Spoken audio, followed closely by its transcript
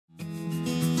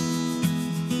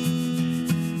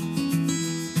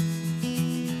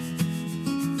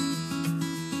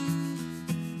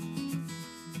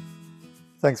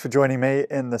Thanks for joining me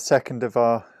in the second of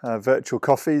our virtual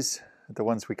coffees, the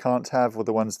ones we can't have or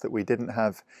the ones that we didn't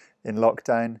have in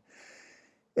lockdown.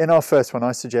 In our first one,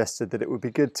 I suggested that it would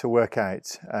be good to work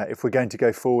out if we're going to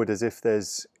go forward as if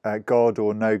there's God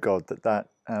or no God, that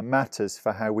matters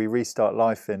for how we restart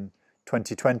life in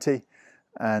 2020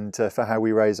 and for how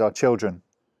we raise our children.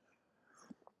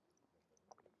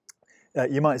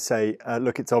 You might say,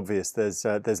 look, it's obvious,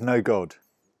 there's no God.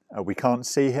 We can't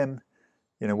see him.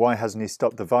 You know, why hasn't he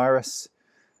stopped the virus?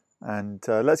 And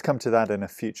let's come to that in a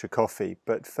future coffee.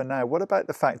 But for now, what about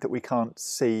the fact that we can't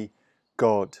see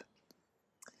God?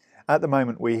 At the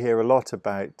moment, we hear a lot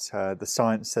about the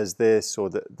science says this or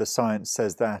the science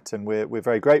says that, and we're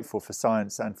very grateful for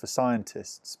science and for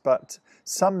scientists. But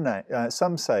some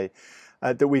say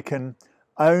that we can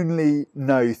only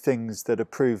know things that are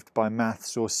proved by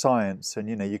maths or science, and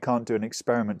you can't do an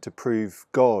experiment to prove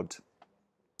God.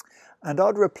 And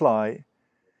I'd reply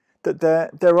that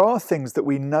there are things that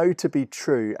we know to be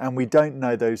true, and we don't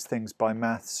know those things by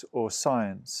maths or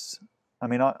science. I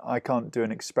mean, I can't do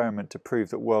an experiment to prove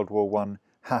that World War I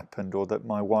happened or that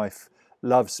my wife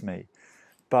loves me,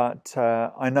 but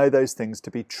I know those things to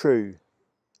be true.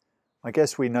 I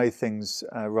guess we know things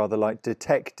rather like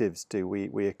detectives do.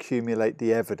 We accumulate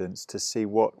the evidence to see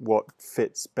what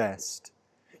fits best.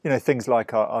 Things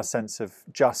like our sense of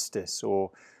justice or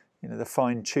the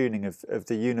fine-tuning of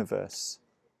the universe.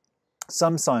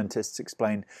 Some scientists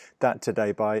explain that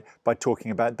today by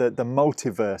talking about the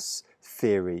multiverse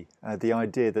theory, the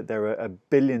idea that there are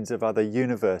billions of other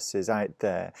universes out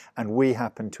there and we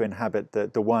happen to inhabit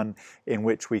the one in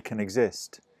which we can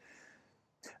exist.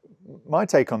 My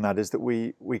take on that is that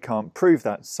we can't prove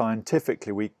that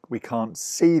scientifically. We can't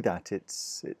see that.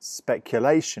 It's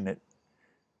speculation. It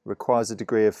requires a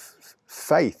degree of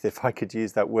faith, if I could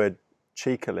use that word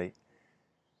cheekily.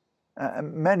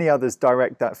 Many others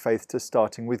direct that faith to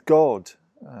starting with God,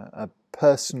 a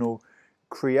personal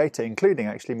creator, including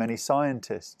actually many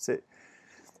scientists.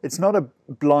 It's not a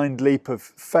blind leap of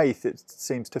faith, it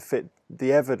seems to fit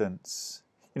the evidence.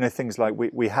 Things like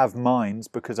we have minds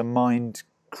because a mind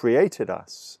created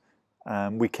us.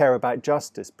 We care about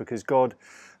justice because God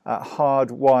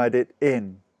hardwired it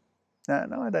in.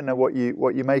 Now, I don't know what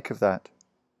you make of that.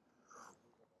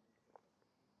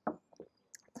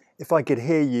 If I could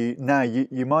hear you now,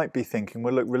 you might be thinking,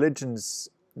 well, look, religion's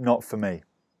not for me.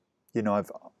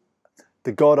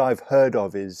 The God I've heard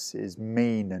of is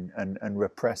mean and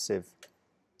repressive.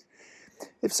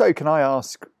 If so, can I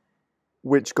ask,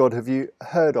 which God have you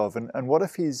heard of? And what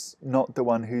if he's not the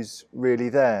one who's really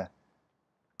there?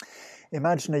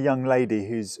 Imagine a young lady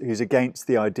who's against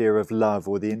the idea of love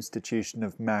or the institution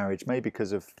of marriage, maybe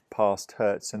because of past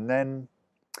hurts, and then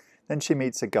she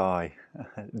meets a guy,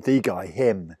 the guy,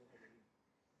 him.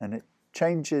 And it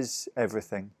changes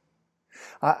everything.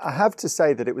 I have to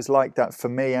say that it was like that for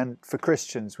me and for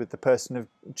Christians with the person of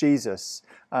Jesus.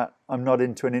 I'm not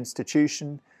into an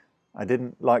institution. I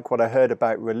didn't like what I heard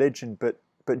about religion,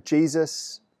 but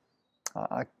Jesus,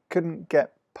 I couldn't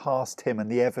get past him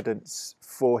and the evidence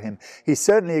for him. He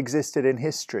certainly existed in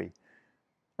history.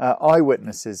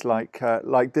 Eyewitnesses like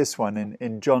this one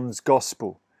in John's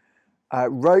Gospel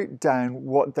wrote down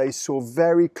what they saw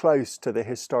very close to the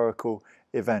historical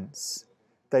events.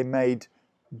 They made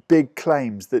big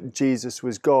claims that Jesus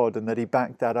was God and that he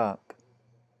backed that up.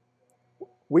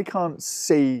 We can't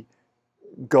see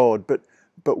God, but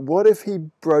what if he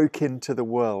broke into the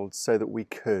world so that we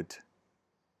could?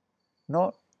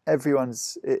 Not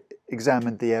everyone's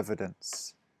examined the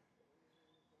evidence.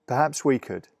 Perhaps we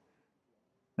could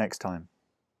next time.